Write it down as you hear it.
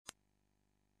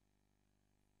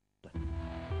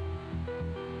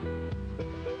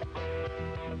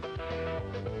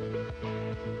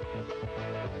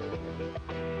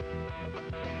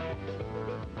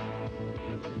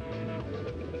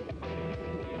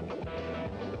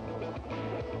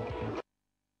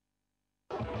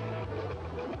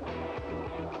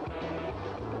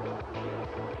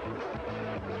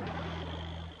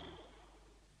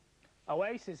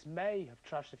Oasis may have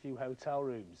trashed a few hotel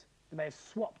rooms, they may have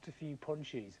swapped a few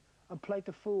punchies and played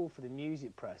the fool for the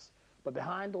music press, but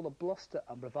behind all the bluster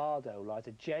and bravado lies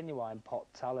a genuine pop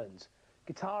talent.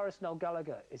 Guitarist Noel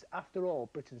Gallagher is, after all,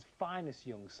 Britain's finest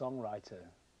young songwriter.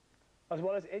 As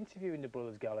well as interviewing the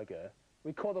brothers Gallagher,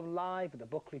 we caught them live at the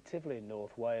Buckley Tivoli in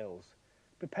North Wales.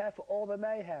 Prepare for all the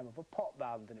mayhem of a pop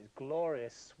band and its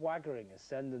glorious, swaggering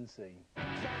ascendancy.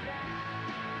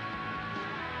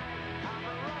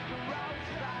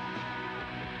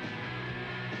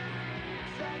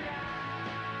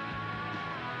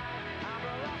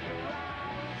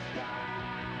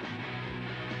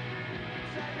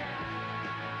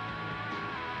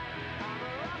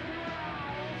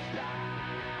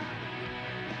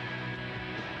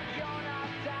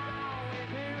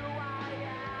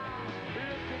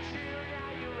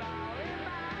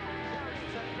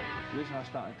 The reason I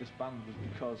started this band was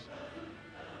because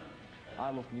I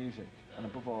love music, and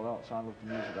above all else, I love the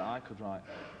music that I could write.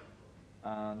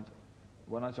 And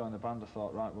when I joined the band, I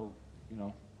thought, right, well, you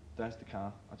know, there's the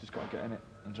car. I just got to get in it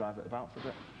and drive it about for a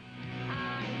bit.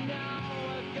 I know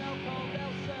a girl called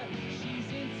Elsa. She's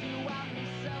into apple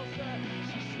seltzer.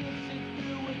 She sniffs it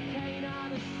through a cane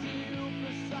on a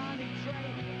supersonic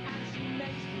train, and she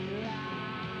makes me laugh.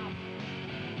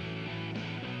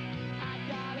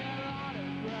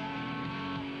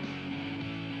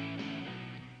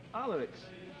 Our lyrics,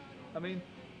 I mean,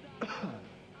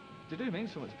 they do mean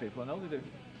so much to people, I know they do.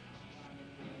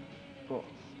 But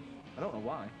I don't know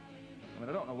why. I mean,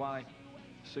 I don't know why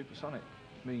supersonic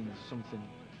means something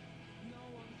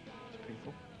to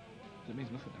people. It means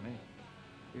nothing to me,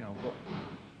 you know, but,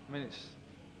 I mean, it's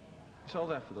all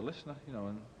there for the listener, you know,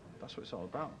 and that's what it's all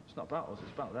about. It's not about us,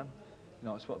 it's about them. You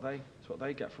know, it's what they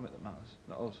get from it that matters,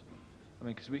 not us. I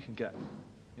mean, because we can get,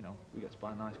 you know, we get to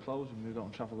buy nice clothes and we go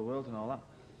and travel the world and all that.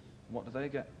 What do they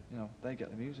get? You know, they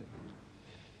get the music.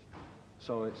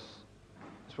 So it's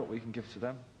what we can give to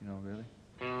them, you know, really.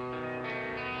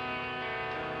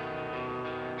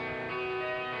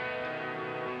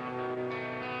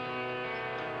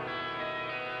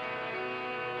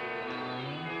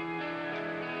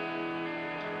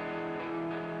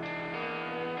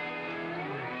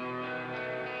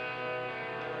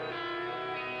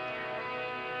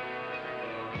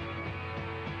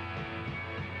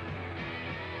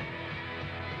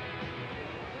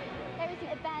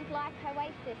 Like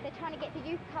Oasis, they're trying to get the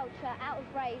youth culture out of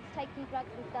raves, taking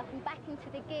drugs and stuff, and back into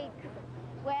the gigs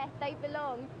where they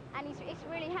belong. And it's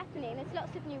really happening. There's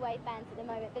lots of new wave bands at the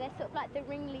moment, but they're sort of like the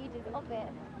ringleaders of it.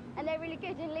 And they're really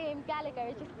good, and Liam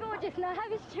Gallagher is just gorgeous, and I have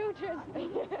his children.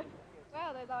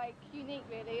 Well, they're like unique,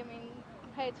 really. I mean,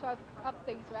 compared to other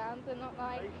things around, they're not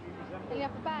like any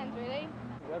other band, really.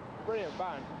 They're a brilliant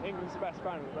band. England's the best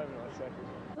band at the moment, I'd say.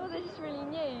 Well, they're just really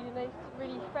new, and they're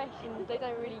really fresh, and they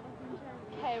don't really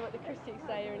care what the critics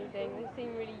say or anything. They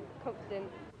seem really confident.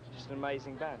 Just an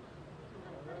amazing band.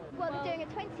 Well, they're doing a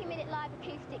 20-minute live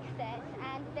acoustic set,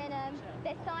 and then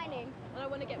they're signing. And I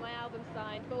want to get my album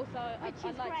signed, but also I'd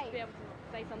like to be able to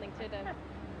say something to them.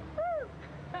 Woo!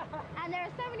 And there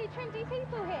are so many trendy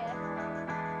people here.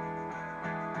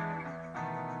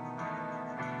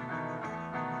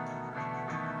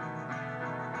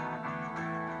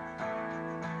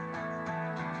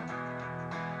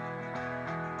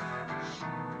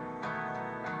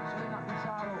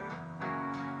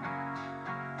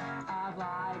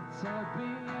 To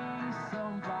be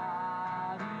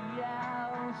somebody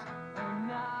else and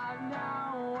not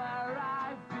know where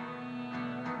I've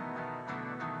been.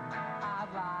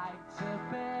 I'd like to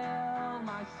build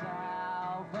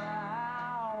myself a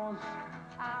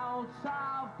house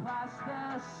out of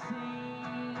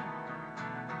plasticine.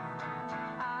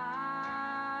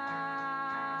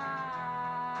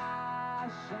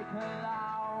 Shake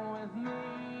along with me.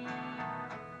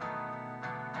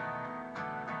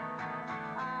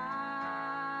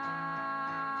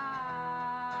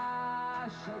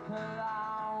 Shake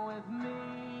along with me.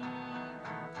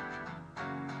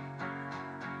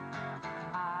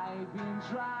 I've been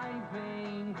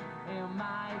driving in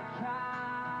my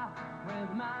car with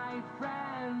my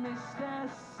friend Mr.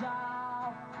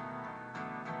 Soft,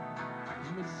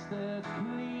 Mr.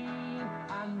 Clean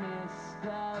and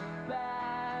Mr.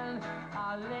 Ben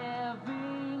are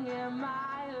living in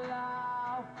my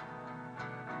love.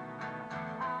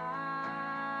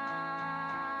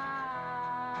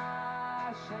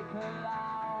 Shake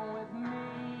along with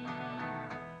me.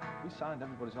 We signed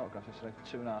everybody's autographs yesterday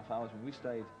for 2.5 hours. I mean, we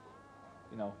stayed,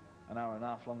 you know, an hour and a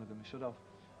half longer than we should have.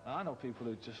 And I know people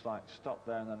who just like stop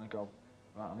there and then go,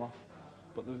 right, I'm off.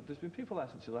 But there's been people there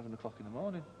since 11 o'clock in the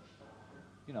morning,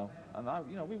 you know.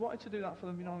 And we wanted to do that for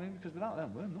them, you know what I mean? Because without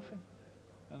them, we're nothing.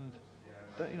 And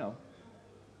But, you know,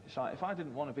 it's like, if I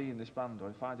didn't want to be in this band, or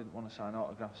if I didn't want to sign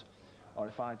autographs, or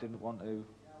if I didn't want to,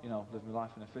 you know, live my life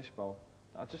in a fishbowl,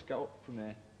 I'd just get up from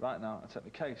here, right now, I'd take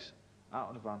my case out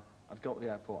of the van, I'd go to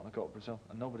the airport and I'd go to Brazil,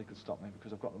 and nobody could stop me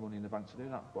because I've got the money in the bank to do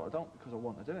that. But I don't, because I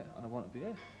want to do it, and I want to be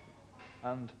here.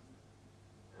 And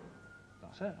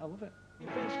that's it, I love it.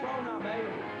 Fish thrown at me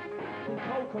from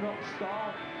Coconut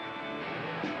Store.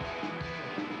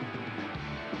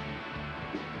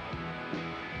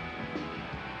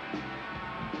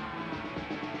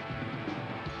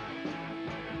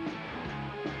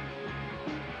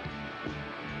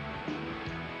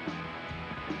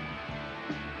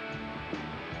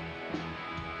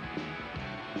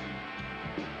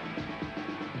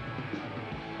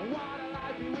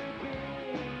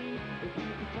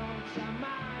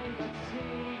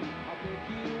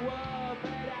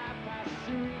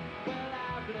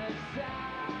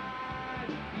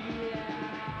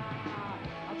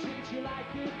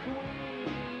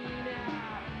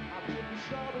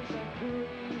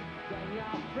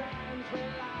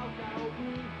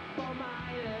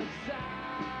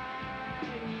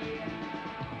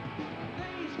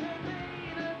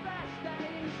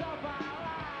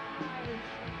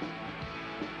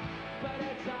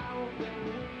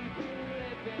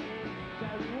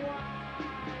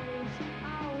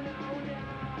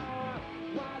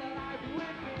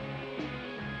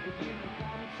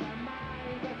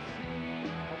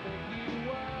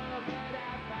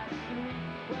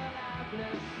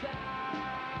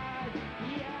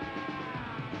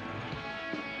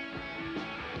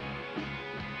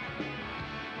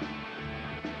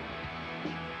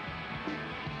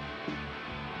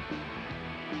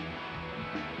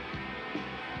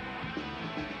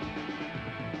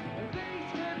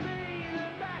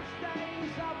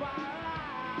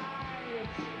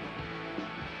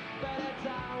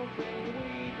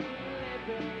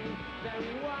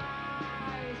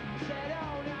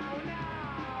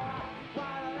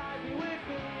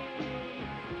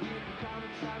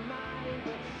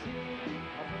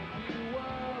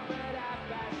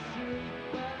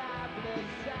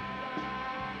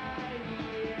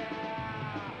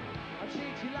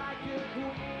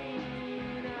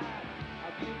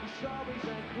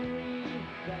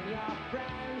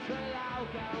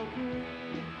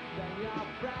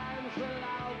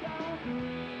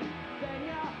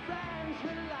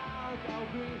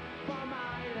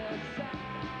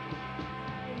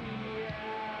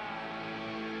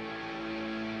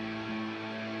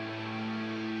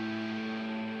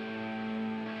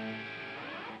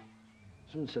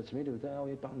 Someone said to me the other day, oh,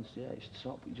 your band's, yeah, it's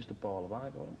top, but you're just a ball of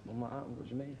eyeball. I'm like, what do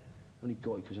you mean? Only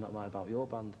got it because you're not right about your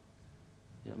band.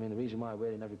 You know what I mean? The reason why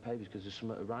we're in every paper is because there's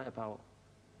something to write about.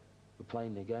 We're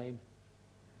playing the game,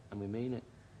 and we mean it,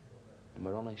 and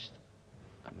we're honest,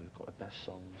 and we've got the best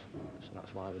songs, so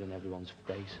that's why we're in everyone's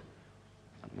face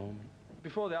at the moment.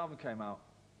 Before the album came out,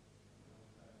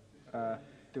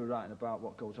 they were writing about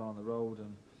what goes on the road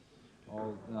and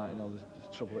all, you know,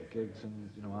 there's trouble at gigs, and,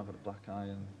 you know, I've had a black eye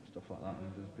and stuff like that,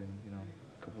 and there's been, you know,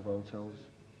 a couple of hotels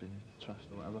been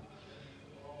trashed or whatever.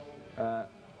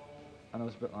 And I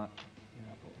was a bit like,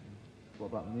 yeah, but what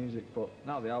about the music? But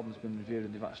now the album's been reviewed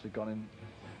and they've actually gone in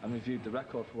and reviewed the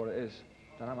record for what it is,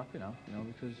 then I'm happy now, you know,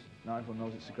 because now everyone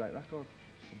knows it's a great record.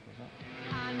 Simple as that.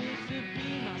 I need to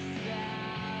be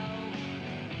myself.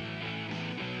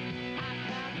 I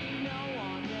can't be no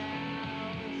one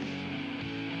else.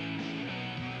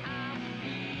 I'm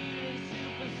feeling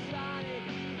supersonic.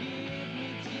 Give me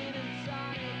gin and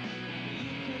tonic. You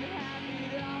can have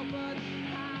it all, but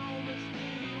how much do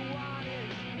you want it?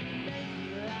 Make me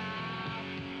laugh.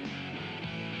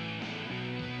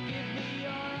 Give me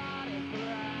your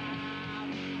autograph.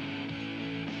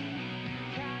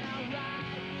 Can I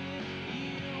ride with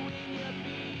you in your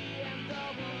BMW?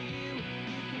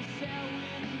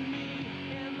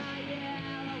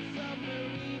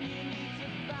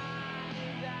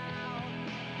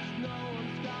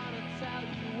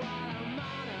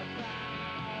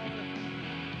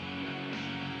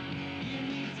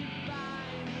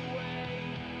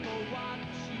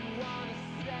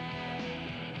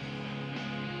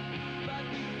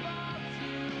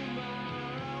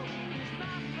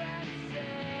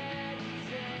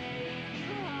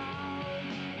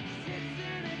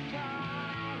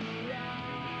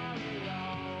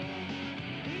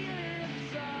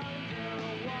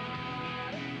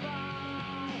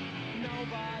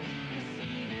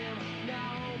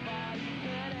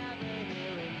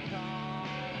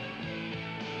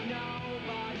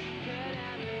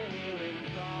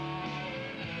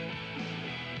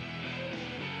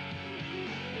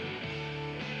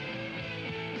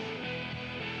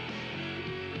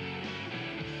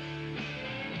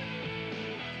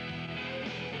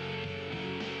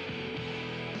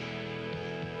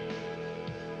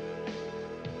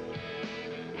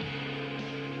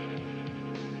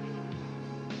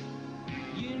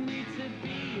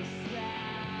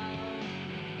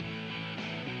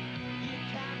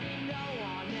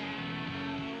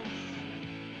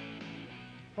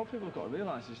 what people have got to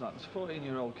realise is like there's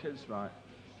 14-year-old kids, right,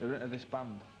 who are into this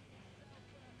band,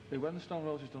 who when the Stone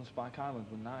Roses done Spike Island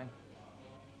were 9.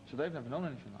 So they've never known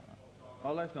anything like that.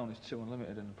 All they've known is 2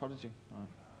 Unlimited and The Prodigy, right?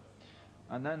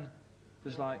 And then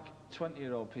there's like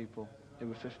 20-year-old people who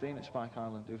were 15 at Spike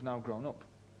Island who've now grown up.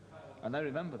 And they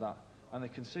remember that, and they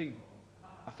can see,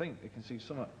 I think they can see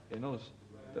something in us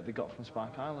that they got from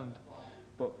Spike Island.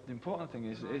 But the important thing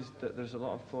is that there's a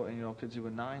lot of 14-year-old kids who were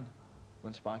 9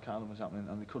 when Spike Island was happening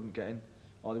and they couldn't get in,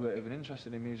 or they weren't even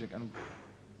interested in music, and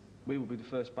we will be the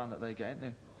first band that they get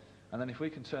into. And then if we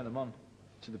can turn them on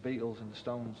to the Beatles and the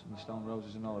Stones and the Stone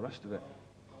Roses and all the rest of it,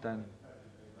 then,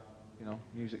 you know,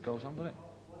 music goes on, doesn't it?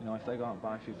 You know, if they go out and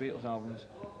buy a few Beatles albums,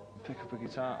 and pick up a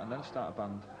guitar and then start a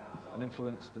band and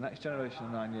influence the next generation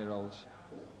of 9-year-olds,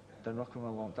 then rock and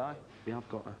roll won't die. We have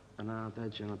got an hard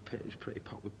edge and it's pretty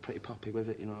poppy with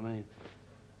it, you know what I mean?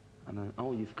 And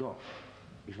all you've got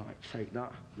is like, take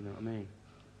that, you know what I mean?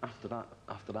 After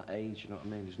that age, you know what I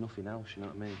mean, there's nothing else, you know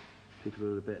what I mean? People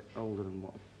who are a bit older than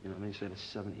what, you know what I mean, say they're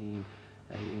 17,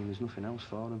 18, there's nothing else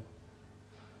for them.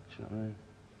 Do you know what I mean?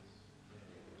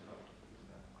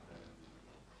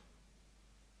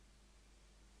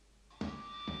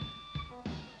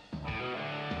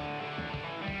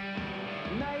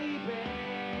 Maybe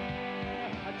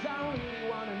I don't really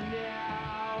wanna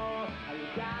know how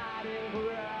your garden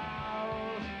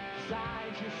grows, 'cause I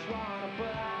just wanna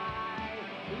fly.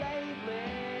 Lately,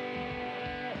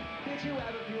 did you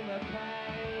ever feel the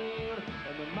pain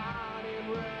in the morning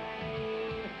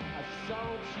rain? I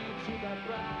sold you to the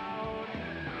bone.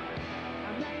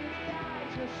 And maybe I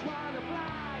just wanna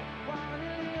fly, wanna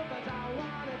live but I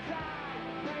wanna die.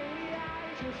 Maybe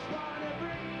I just wanna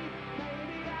breathe,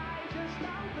 maybe I just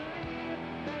don't believe.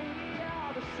 Maybe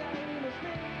you're the same as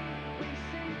me, we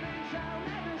see things I'll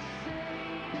never see.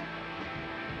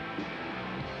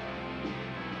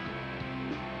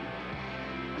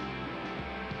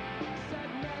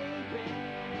 Said maybe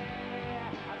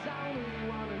I don't really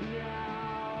wanna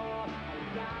know how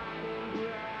your garden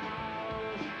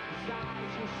grows, 'cause I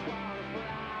just wanna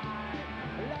fly.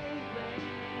 Lately,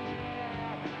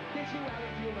 did you ever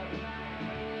feel the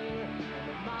pain in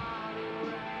the morning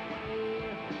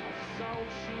rain? I sold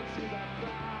you to the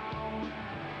bone.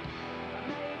 But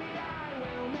maybe I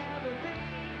will never be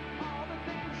all the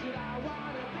things that I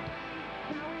wanna be.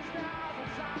 Now is not the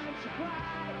time to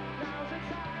cry, now's the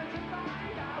time to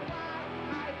find out why.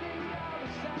 I think you're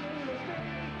the same as me,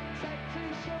 take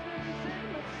 2 sugars in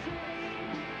the sea.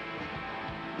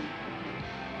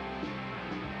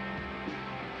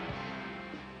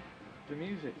 The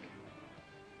music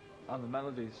and the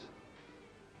melodies,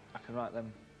 I can write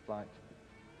them like,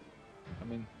 I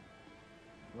mean,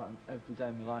 write them every day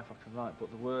of my life I can write, but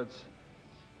the words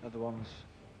are the ones,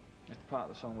 it's the part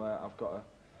of the song where I've got to,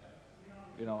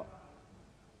 you know,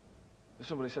 if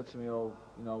somebody said to me, oh,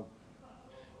 you know,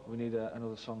 we need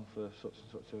another song for such and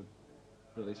such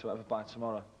a release or whatever by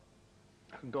tomorrow,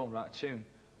 I can go and write a tune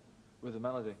with a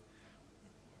melody,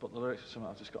 but the lyrics are something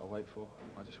I've just got to wait for.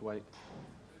 I just wait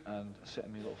and sit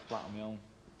in my little flat on my own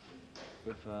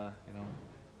with, you know,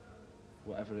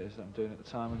 whatever it is that I'm doing at the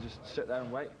time, and just sit there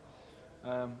and wait.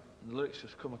 The lyrics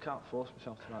just come, I can't force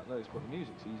myself to write lyrics, but the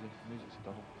music's easy, the music's a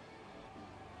doddle.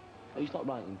 He's not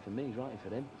writing for me, he's writing for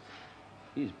him.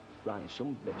 He's writing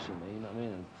some bits of me, you know what I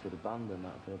mean, and for the band and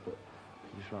that, but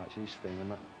he just writes his thing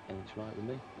and it's right with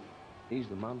me. He's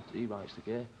the man, he writes the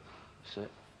gear, that's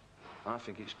it. I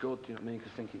think it's good, you know what I mean,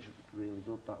 because I think it's really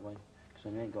good that way, because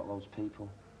then you ain't got loads of people,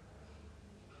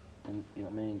 and you know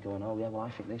what I mean, going, oh yeah, well I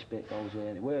think this bit goes here,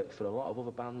 and it worked for a lot of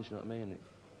other bands, you know what I mean, and it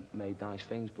made nice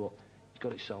things, but he's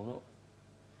got it sewn up.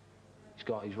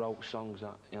 He's wrote songs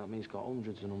that, you know what I mean, he's got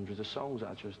hundreds and hundreds of songs that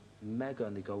are just mega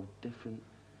and they go different,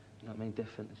 you know what I mean,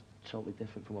 different, it's totally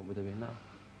different from what we're doing now.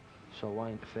 So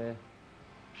why interfere?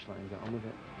 Just let him get on with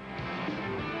it.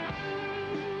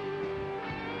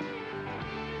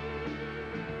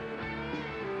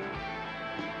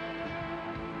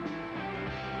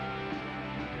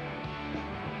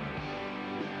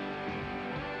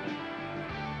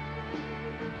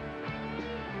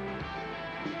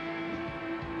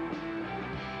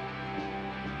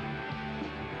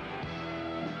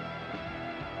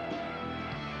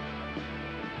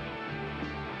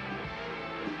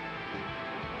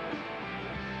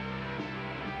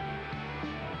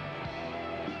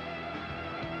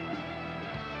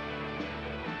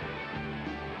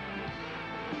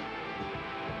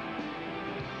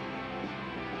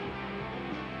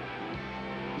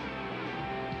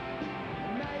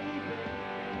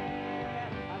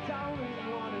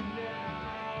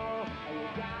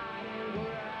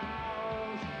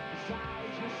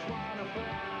 Just wanna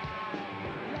fly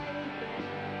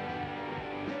lately.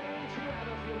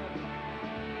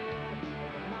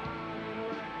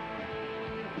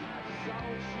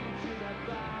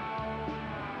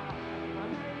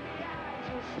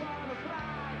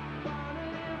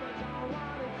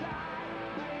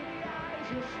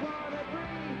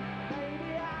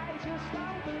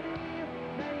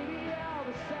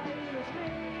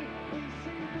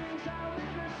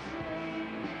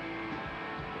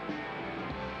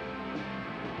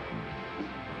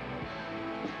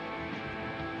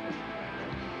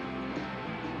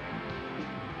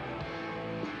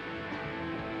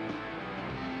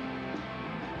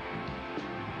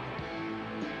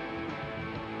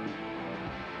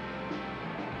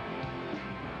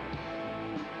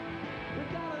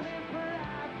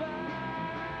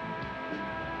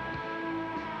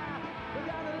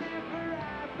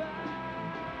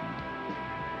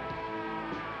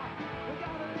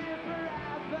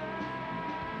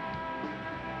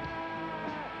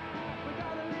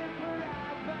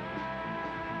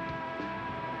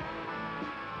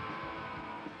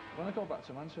 When I go back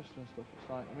to Manchester and stuff, it's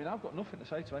like, I mean, I've got nothing to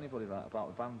say to anybody about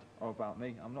the band or about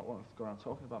me. I'm not one to go around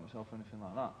talking about myself or anything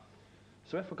like that.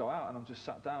 So if I go out and I'm just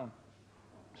sat down,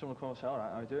 someone will come and say, all right,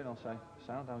 how are you doing? I'll say,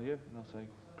 sound, how are you? And they'll say,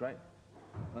 great.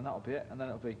 And that'll be it. And then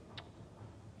it'll be,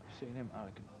 I've seen him,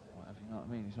 arrogant, whatever, you know what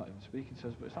I mean? He's not even speaking to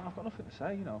us, but it's like, I've got nothing to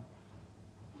say, you know.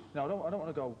 No, I don't want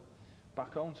to go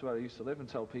back home to where I used to live and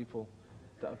tell people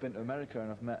that I've been to America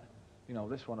and I've met, you know,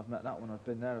 this one, I've met that one, I've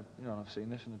been there, you know, and I've seen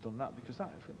this and I've done that, because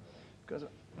I've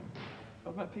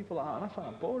met people like that, and I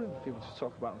find it boring for people to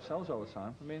talk about themselves all the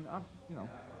time. I mean, I've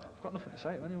got nothing to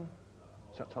say to anyone,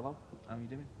 except hello, how are you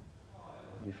doing?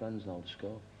 My friends know the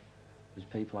score. There's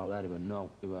people out there who have known,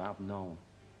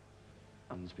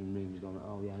 and there's been rumours going,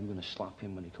 oh yeah, I'm going to slap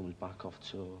him when he comes back off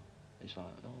tour. It's like,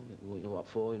 oh, what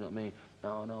for, you know what I mean?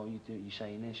 No, you're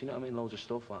saying this, you know what I mean? Loads of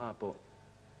stuff like that, but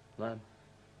them,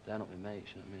 they're not my mates,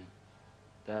 you know what I mean?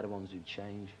 They're the ones who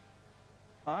change.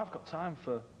 I've got time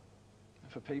for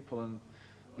people and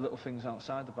little things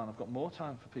outside the band. I've got more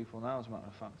time for people now, as a matter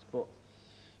of fact, but,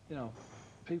 you know,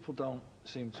 people don't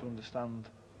seem to understand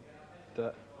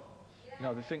that, you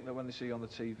know, they think that when they see you on the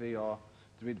TV or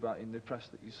they read about you in the press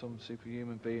that you're some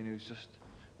superhuman being who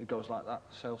goes like that,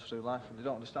 sails through life, and they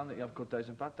don't understand that you have good days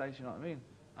and bad days, you know what I mean?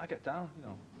 I get down, you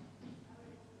know.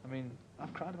 I mean,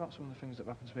 I've cried about some of the things that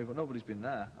have happened to me, but nobody's been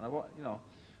there, and you know,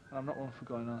 and I'm not one for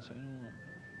going on and saying, oh,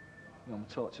 you know, I'm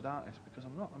a tortured artist, because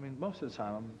I'm not. I mean, most of the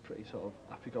time I'm a pretty sort of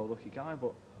happy-go-lucky guy,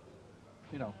 but,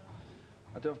 you know,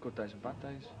 I do have good days and bad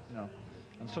days, you know,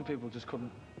 and some people just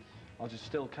couldn't, or just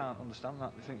still can't understand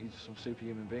that. They think you're some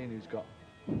superhuman being who's got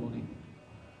money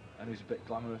and who's a bit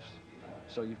glamorous,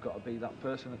 so you've got to be that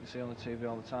person that they see on the TV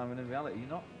all the time, and in reality you're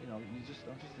not. You know, I'm just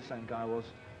the same guy I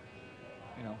was,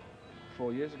 you know,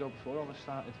 4 years ago before all this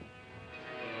started.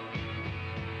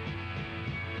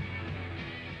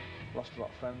 Lost a lot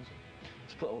of friends.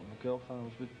 Split up with my girlfriend. I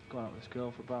was going out with this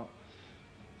girl for about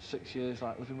 6 years,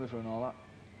 like living with her and all that.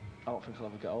 I don't think I'll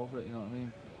ever get over it, you know what I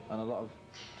mean? And a lot of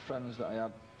friends that I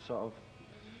had sort of,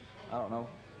 I don't know,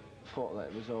 thought that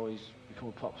it was always become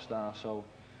a pop star, so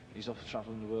he's off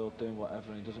travelling the world doing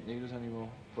whatever and he doesn't need us anymore.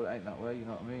 But it ain't that way, you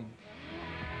know what I mean?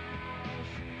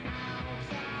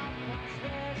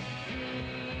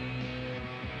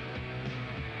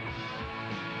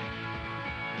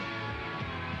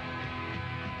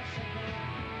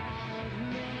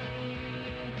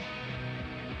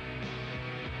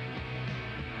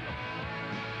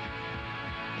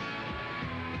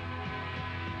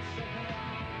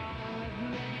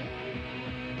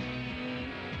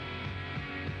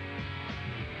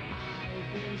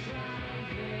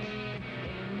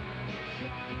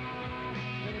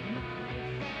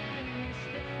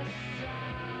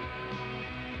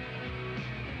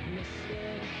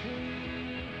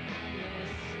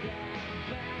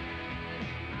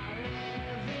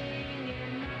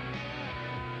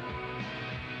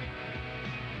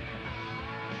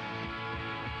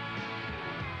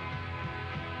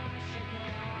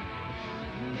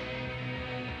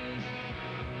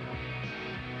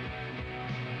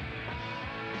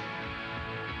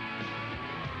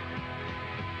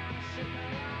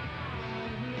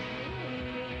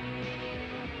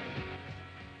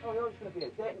 Oh, you're just going to be a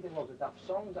dick and do loads of daft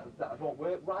songs that won't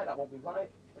work right, that won't be right.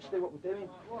 Let's do what we're doing.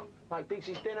 What? Like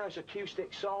Digsy's Dinner, it's an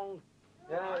acoustic song.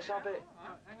 Yeah, let's have it.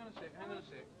 Hang on a sec. Right,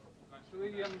 so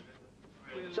we'll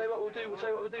Say what we'll do,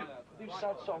 we'll do the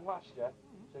sad song last, yeah?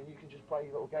 So you can just play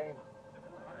your little game.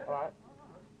 Alright?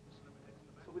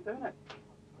 So we're doing it.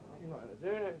 You're not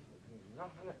doing it.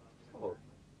 Enough, innit? Oh,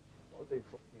 I'll do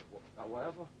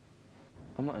whatever.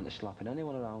 I'm not into slapping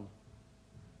anyone around.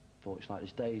 But it's like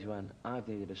there's days when I've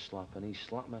needed a slap and he's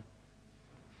slapped me.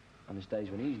 And there's days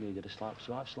when he's needed a slap,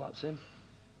 so I've slapped him.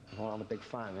 I've gone on a big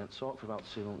fight, we hadn't talked for about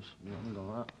 2 months. You know what I mean, going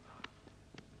like that.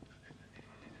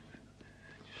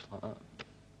 Just like that.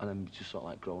 And then we just sort of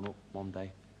like grown up one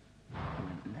day.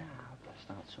 And then, nah, I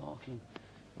start talking.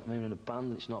 I mean, in a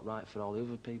band, it's not right for all the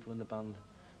other people in the band.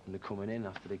 When they're coming in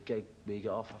after the gig, we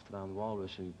get off after down the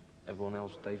Walrus, and everyone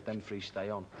else, them three stay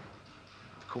on.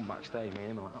 Come backstage, me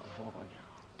and him are like, oh,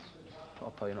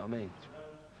 proper, you know what I mean?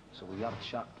 So we had a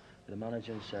chat with the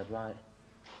manager and said, right,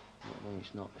 you know what I mean,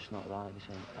 it's not right, this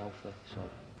ain't healthy, so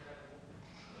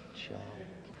chill.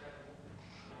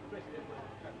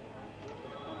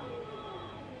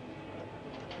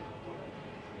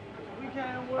 We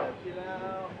can't work it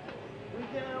out. We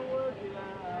can't work it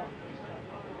out.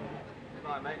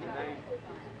 Right, mate, name.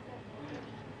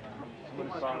 What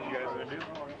songs you guys gonna do?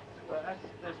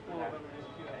 There's 4 of them in this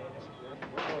queue.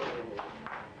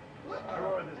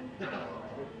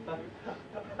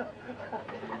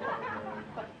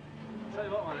 Tell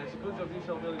you what, man, it's a good job you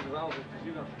sold millions of albums because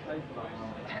you don't have to pay for that.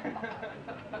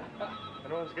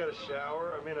 Anyone's got a shower?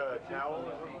 I mean, a towel?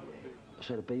 I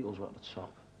say the Beatles were at the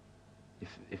top.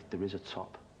 If there is a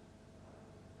top,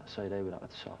 I say they were at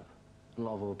the top. A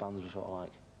lot of other bands were sort of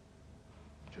like,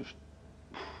 just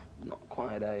not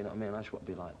quite there, you know what I mean? I just want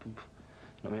to be like, you know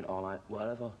what I mean? Or like,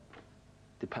 whatever.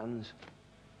 Depends.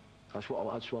 I just want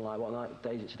like, what night,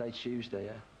 day is it today? Tuesday,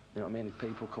 yeah? You know what I mean?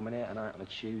 People coming here tonight on a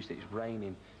Tuesday, it's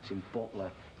raining, it's in Buckley.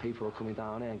 People are coming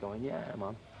down here and going, yeah,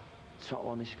 man, top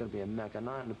one, this is going to be a mega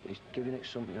night. And it's giving it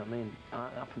something, you know what I mean?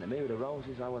 It happened to me with the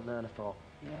Roses. I went there and I thought,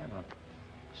 yeah, man,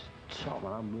 it's top,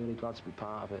 man. I'm really glad to be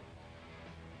part of it.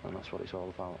 And that's what it's all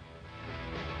about.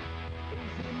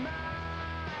 Is it my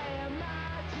imagination,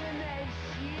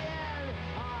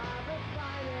 or have I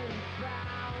finally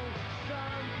found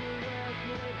something worth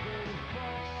living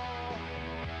for?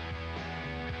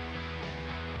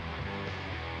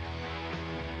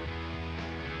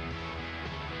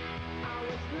 I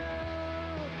was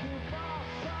looking for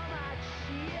some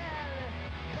action,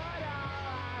 but all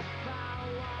I found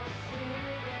was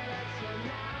cigarettes and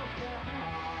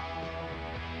alcohol.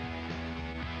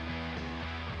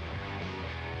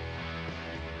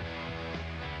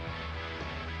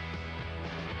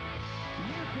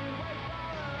 You can wait for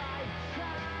a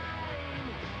lifetime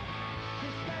to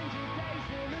spend your days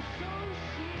in the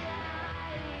sunshine.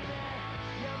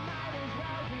 You might as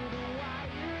well do the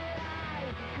white lie,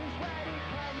 'cause when it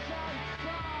comes on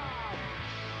top,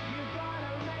 you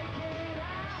gotta make it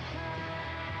happen.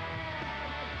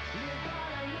 You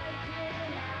gotta make it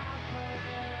happen.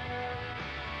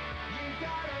 You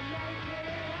gotta make it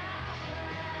happen.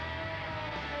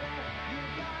 You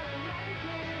gotta make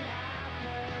it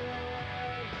happen.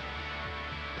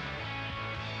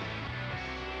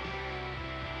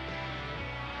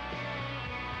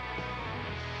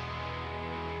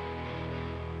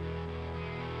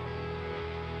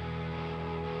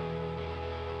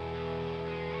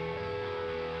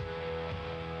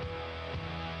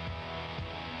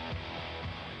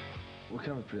 We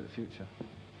can only predict the future.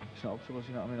 It's not up to us,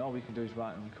 you know what I mean? All we can do is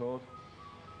write and record.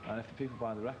 And if the people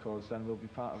buy the records, then we'll be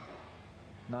part of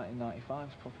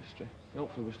 1995's pop history.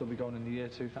 Hopefully we'll still be going in the year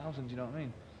 2000, you know what I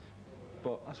mean?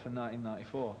 But as for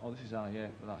 1994, oh, this is our year,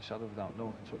 without a shadow of a doubt. No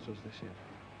one can touch us this year,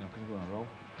 you know, because we're on a roll.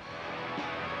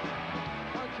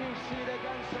 I can see it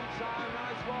again sometime,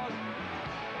 nice one.